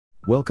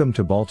Welcome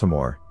to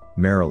Baltimore,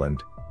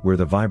 Maryland, where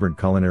the vibrant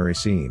culinary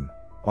scene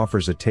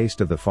offers a taste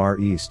of the Far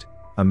East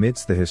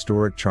amidst the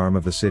historic charm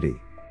of the city.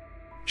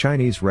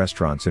 Chinese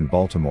restaurants in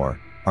Baltimore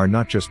are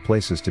not just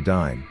places to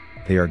dine,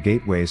 they are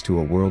gateways to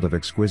a world of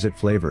exquisite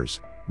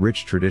flavors,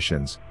 rich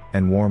traditions,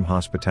 and warm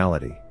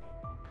hospitality.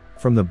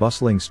 From the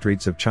bustling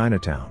streets of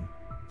Chinatown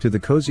to the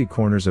cozy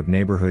corners of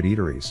neighborhood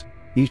eateries,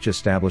 each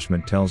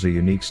establishment tells a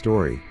unique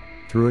story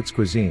through its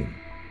cuisine.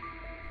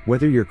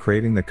 Whether you're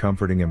craving the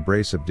comforting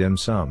embrace of dim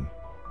sum,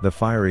 the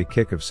fiery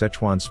kick of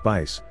Szechuan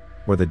spice,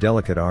 or the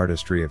delicate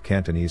artistry of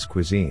Cantonese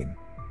cuisine,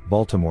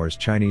 Baltimore's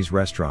Chinese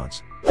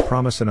restaurants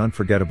promise an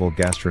unforgettable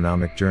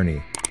gastronomic journey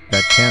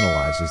that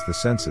tantalizes the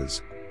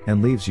senses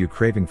and leaves you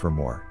craving for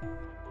more.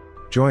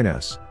 Join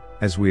us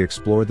as we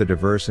explore the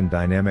diverse and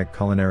dynamic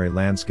culinary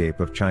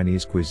landscape of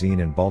Chinese cuisine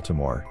in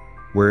Baltimore,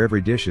 where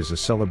every dish is a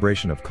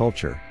celebration of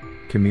culture,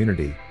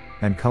 community,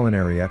 and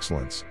culinary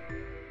excellence.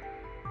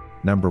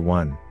 Number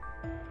 1.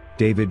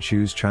 David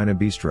Chu's China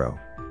Bistro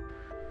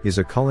is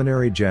a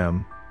culinary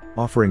gem,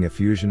 offering a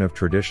fusion of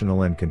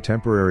traditional and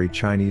contemporary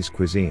Chinese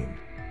cuisine.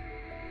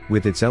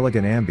 With its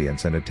elegant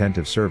ambience and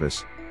attentive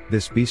service,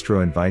 this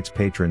bistro invites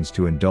patrons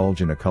to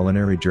indulge in a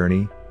culinary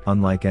journey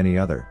unlike any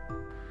other.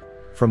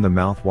 From the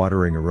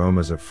mouth-watering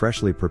aromas of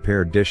freshly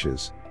prepared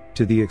dishes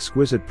to the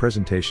exquisite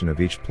presentation of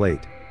each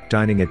plate,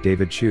 dining at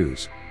David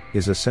Chu's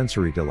is a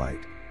sensory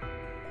delight.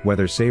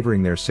 Whether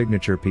savoring their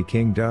signature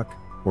Peking duck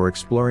or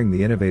exploring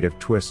the innovative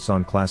twists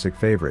on classic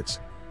favorites,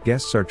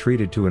 guests are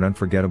treated to an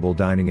unforgettable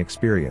dining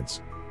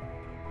experience.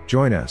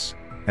 Join us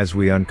as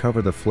we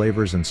uncover the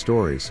flavors and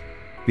stories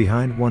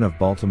behind one of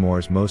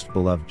Baltimore's most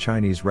beloved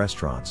Chinese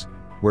restaurants,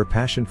 where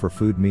passion for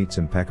food meets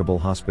impeccable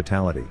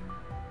hospitality.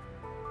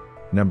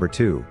 Number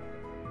 2.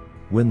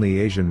 Winli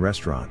Asian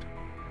Restaurant,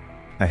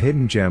 a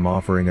hidden gem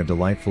offering a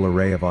delightful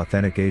array of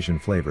authentic Asian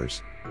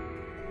flavors.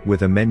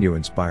 With a menu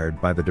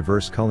inspired by the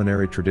diverse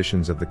culinary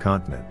traditions of the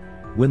continent,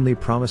 Winli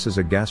promises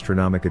a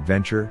gastronomic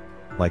adventure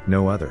like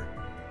no other.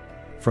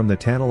 From the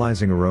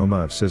tantalizing aroma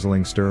of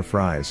sizzling stir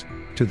fries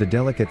to the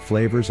delicate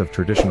flavors of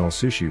traditional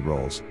sushi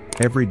rolls,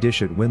 every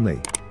dish at Winli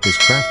is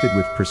crafted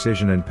with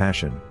precision and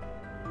passion.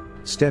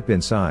 Step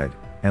inside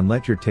and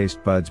let your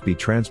taste buds be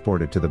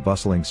transported to the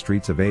bustling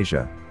streets of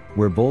Asia,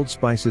 where bold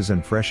spices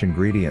and fresh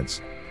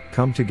ingredients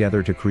come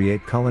together to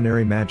create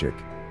culinary magic.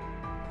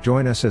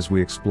 Join us as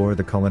we explore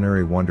the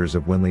culinary wonders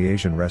of Winli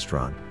Asian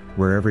Restaurant,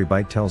 where every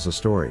bite tells a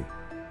story.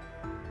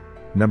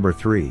 Number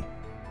 3.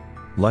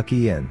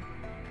 Lucky Inn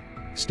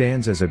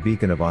stands as a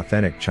beacon of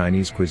authentic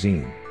Chinese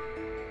cuisine.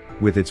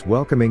 With its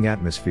welcoming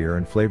atmosphere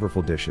and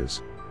flavorful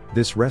dishes,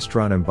 this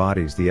restaurant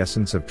embodies the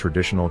essence of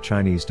traditional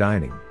Chinese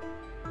dining.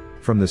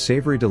 From the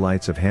savory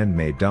delights of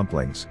handmade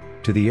dumplings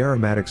to the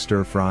aromatic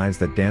stir fries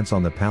that dance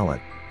on the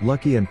palate,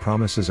 Lucky Inn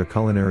promises a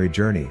culinary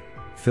journey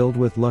filled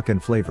with luck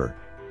and flavor.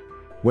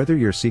 Whether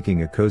you're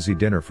seeking a cozy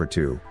dinner for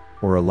two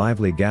or a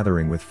lively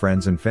gathering with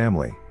friends and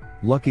family,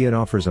 Lucky Inn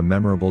offers a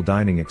memorable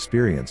dining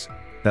experience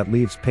that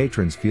leaves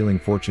patrons feeling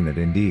fortunate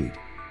indeed.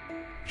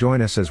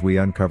 Join us as we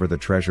uncover the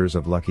treasures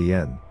of Lucky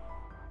Inn.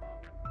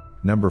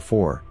 Number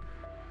 4.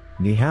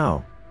 Ni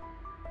Hao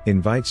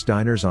invites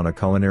diners on a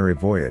culinary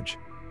voyage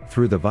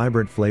through the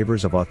vibrant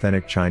flavors of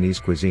authentic Chinese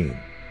cuisine.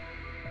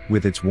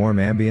 With its warm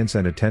ambience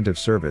and attentive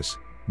service,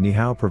 Ni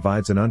Hao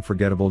provides an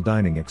unforgettable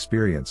dining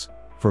experience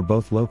for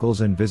both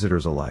locals and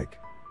visitors alike.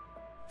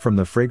 From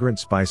the fragrant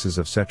spices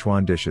of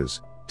Szechuan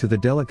dishes to the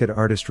delicate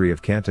artistry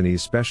of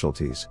Cantonese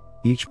specialties,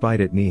 each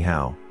bite at Ni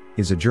Hao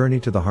is a journey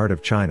to the heart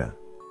of China.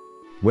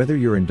 Whether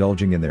you're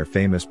indulging in their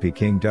famous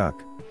Peking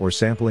duck or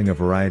sampling a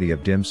variety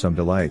of dim sum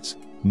delights,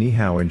 Ni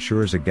Hao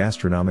ensures a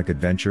gastronomic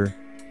adventure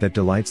that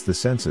delights the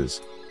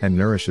senses and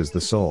nourishes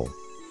the soul.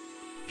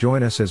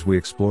 Join us as we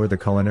explore the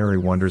culinary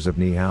wonders of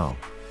Ni Hao.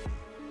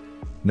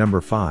 Number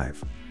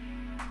 5.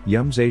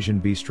 Yum's Asian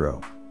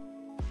Bistro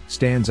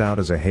stands out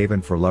as a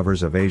haven for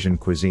lovers of Asian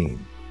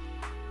cuisine.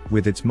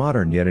 With its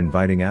modern yet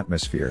inviting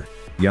atmosphere,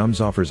 Yum's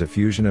offers a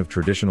fusion of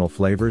traditional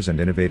flavors and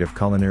innovative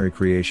culinary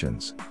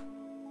creations.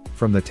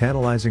 From the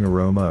tantalizing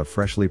aroma of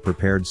freshly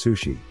prepared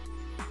sushi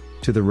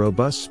to the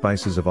robust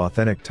spices of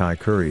authentic Thai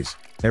curries,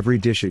 every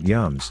dish at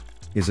Yum's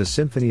is a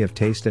symphony of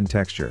taste and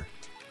texture.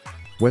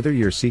 Whether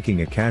you're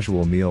seeking a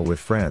casual meal with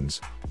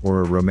friends or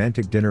a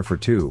romantic dinner for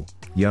two,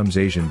 Yum's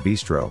Asian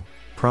Bistro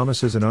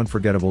promises an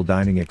unforgettable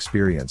dining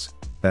experience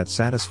that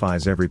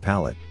satisfies every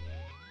palate.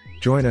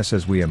 Join us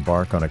as we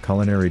embark on a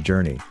culinary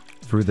journey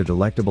through the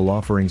delectable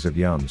offerings of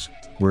Yum's,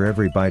 where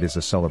every bite is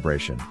a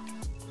celebration.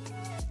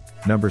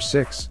 Number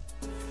 6.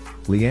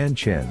 Lian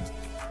Chin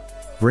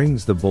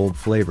brings the bold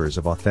flavors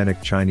of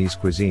authentic Chinese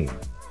cuisine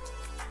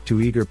to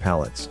eager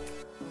palates.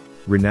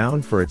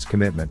 Renowned for its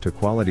commitment to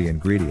quality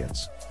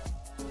ingredients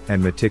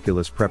and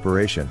meticulous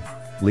preparation,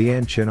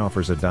 Lian Chin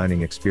offers a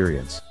dining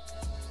experience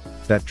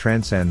that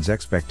transcends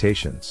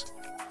expectations.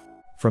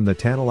 From the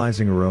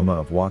tantalizing aroma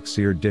of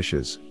wok-seared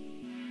dishes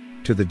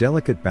to the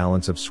delicate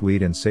balance of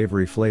sweet and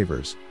savory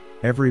flavors,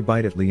 every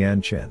bite at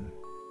Lian Chin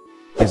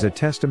is a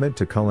testament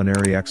to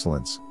culinary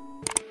excellence.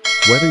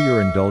 Whether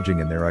you're indulging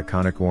in their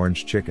iconic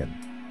orange chicken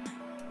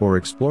or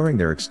exploring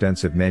their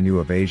extensive menu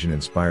of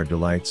Asian-inspired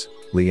delights,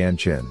 Lian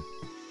Chin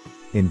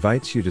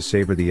invites you to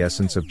savor the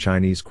essence of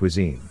Chinese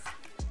cuisine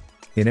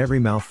in every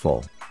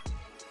mouthful.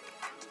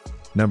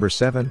 Number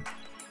 7.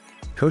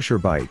 Kosher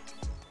Bite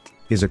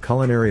is a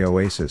culinary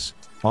oasis,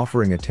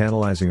 offering a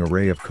tantalizing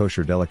array of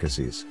kosher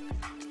delicacies.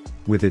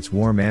 With its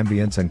warm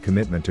ambience and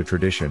commitment to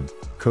tradition,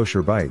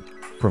 Kosher Bite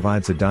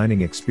provides a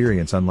dining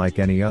experience unlike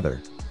any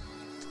other.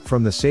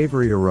 From the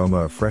savory aroma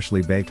of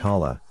freshly baked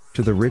challah,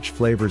 to the rich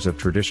flavors of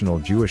traditional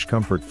Jewish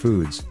comfort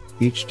foods,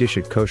 each dish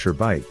at Kosher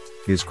Bite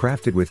is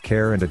crafted with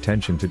care and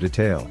attention to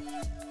detail.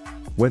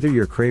 Whether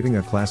you're craving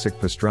a classic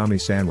pastrami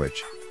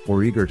sandwich,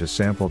 or eager to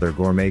sample their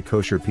gourmet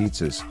kosher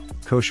pizzas,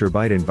 Kosher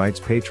Bite invites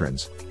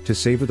patrons to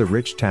savor the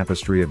rich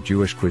tapestry of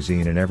Jewish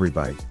cuisine in every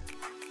bite.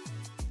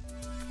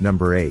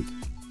 Number 8.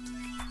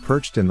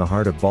 Perched in the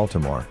heart of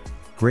Baltimore,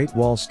 Great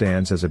Wall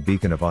stands as a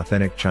beacon of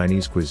authentic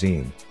Chinese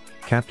cuisine,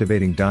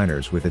 captivating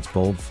diners with its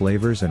bold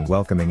flavors and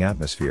welcoming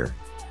atmosphere.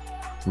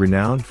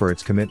 Renowned for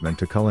its commitment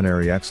to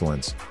culinary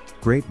excellence,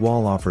 Great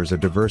Wall offers a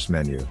diverse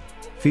menu,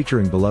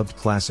 featuring beloved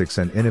classics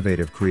and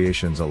innovative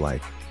creations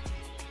alike.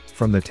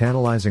 From the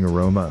tantalizing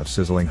aroma of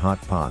sizzling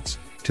hot pots,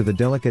 to the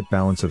delicate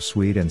balance of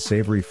sweet and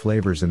savory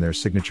flavors in their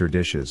signature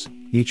dishes,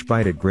 each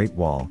bite at Great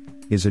Wall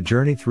is a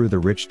journey through the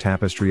rich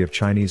tapestry of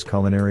Chinese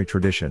culinary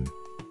tradition.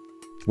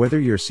 Whether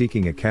you're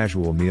seeking a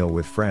casual meal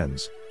with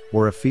friends,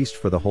 or a feast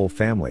for the whole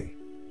family,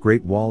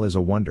 Great Wall is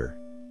a wonder.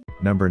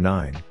 Number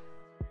 9.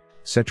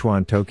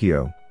 Szechuan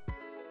Tokyo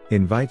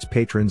invites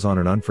patrons on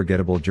an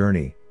unforgettable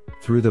journey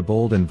through the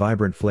bold and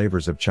vibrant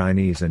flavors of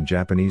Chinese and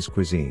Japanese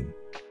cuisine.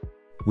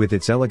 With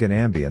its elegant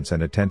ambience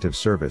and attentive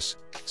service,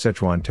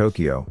 Szechuan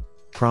Tokyo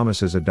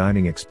promises a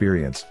dining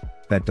experience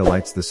that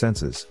delights the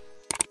senses.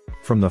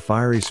 From the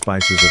fiery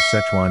spices of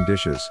Szechuan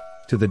dishes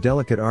to the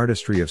delicate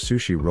artistry of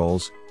sushi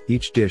rolls,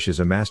 each dish is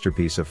a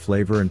masterpiece of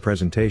flavor and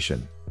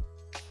presentation.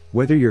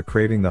 Whether you're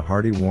craving the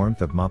hearty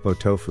warmth of mapo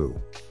tofu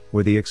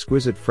or the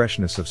exquisite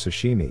freshness of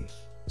sashimi,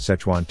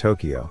 Szechuan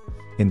Tokyo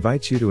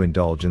invites you to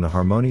indulge in the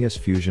harmonious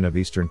fusion of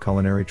Eastern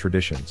culinary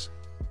traditions.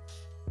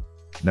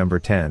 Number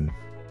 10.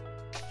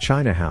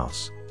 China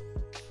House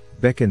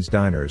beckons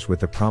diners with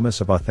the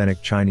promise of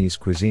authentic Chinese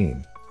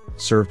cuisine,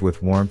 served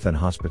with warmth and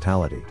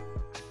hospitality.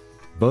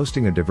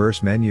 Boasting a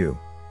diverse menu,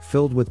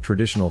 filled with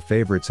traditional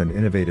favorites and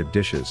innovative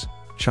dishes,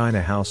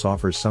 China House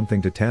offers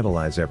something to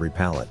tantalize every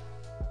palate.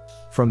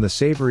 From the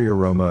savory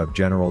aroma of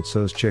General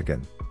Tso's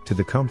chicken, to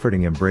the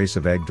comforting embrace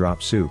of egg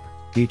drop soup,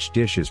 each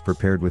dish is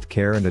prepared with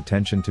care and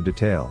attention to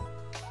detail.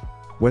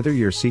 Whether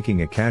you're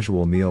seeking a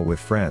casual meal with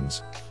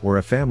friends, or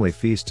a family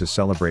feast to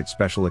celebrate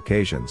special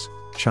occasions,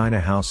 China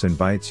House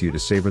invites you to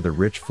savor the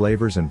rich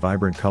flavors and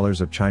vibrant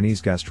colors of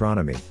Chinese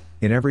gastronomy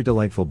in every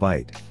delightful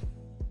bite.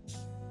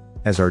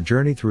 As our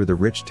journey through the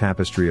rich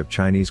tapestry of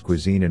Chinese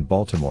cuisine in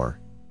Baltimore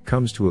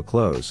comes to a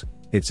close,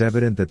 it's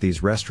evident that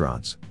these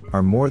restaurants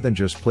are more than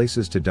just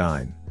places to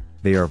dine.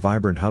 They are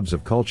vibrant hubs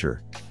of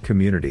culture,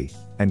 community,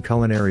 and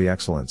culinary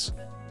excellence.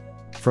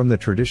 From the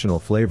traditional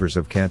flavors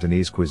of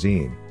Cantonese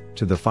cuisine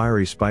to the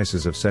fiery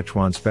spices of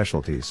Szechuan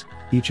specialties,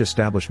 each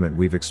establishment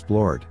we've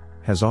explored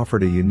has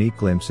offered a unique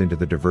glimpse into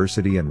the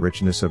diversity and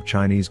richness of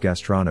Chinese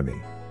gastronomy.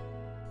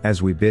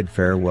 As we bid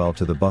farewell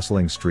to the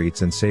bustling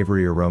streets and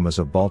savory aromas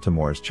of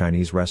Baltimore's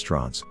Chinese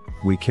restaurants,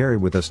 we carry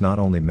with us not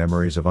only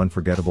memories of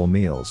unforgettable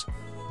meals,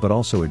 but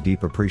also a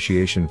deep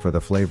appreciation for the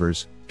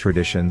flavors,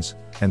 traditions,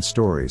 and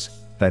stories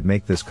that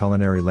make this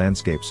culinary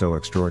landscape so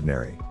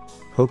extraordinary.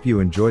 Hope you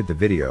enjoyed the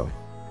video.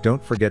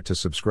 Don't forget to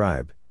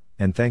subscribe,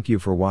 and thank you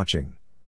for watching.